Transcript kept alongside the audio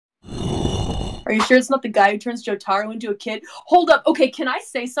Are you sure it's not the guy who turns Jotaro into a kid? Hold up. Okay, can I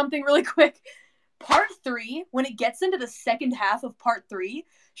say something really quick? Part 3, when it gets into the second half of part 3,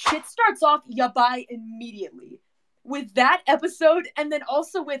 shit starts off yabai immediately. With that episode, and then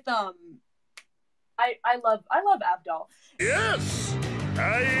also with I love Avdol. Yes,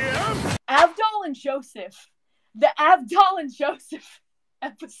 I am. Avdol and Joseph. The Avdol and Joseph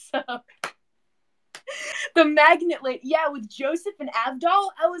episode. The magnet lady. Yeah, with Joseph and Avdol,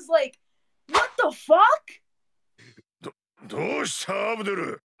 I was like, what the fuck? どうしたアブドゥ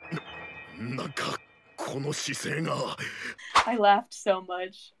ル。なんかこの姿勢が。I laughed so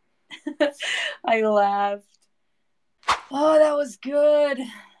much. I laughed. Oh, that was good.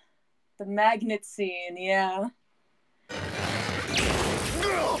 The magnet scene, yeah.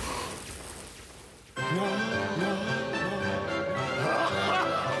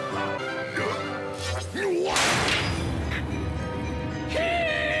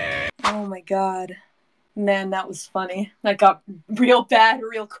 Oh my god. Man, that was funny. That got real bad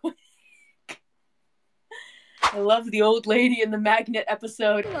real quick. I love the old lady in the magnet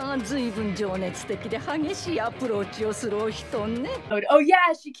episode. Oh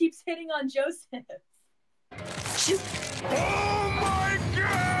yeah, she keeps hitting on Joseph. Oh my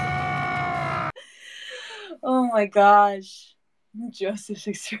god! Oh my gosh. Joseph's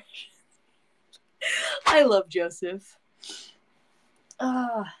expression. I love Joseph.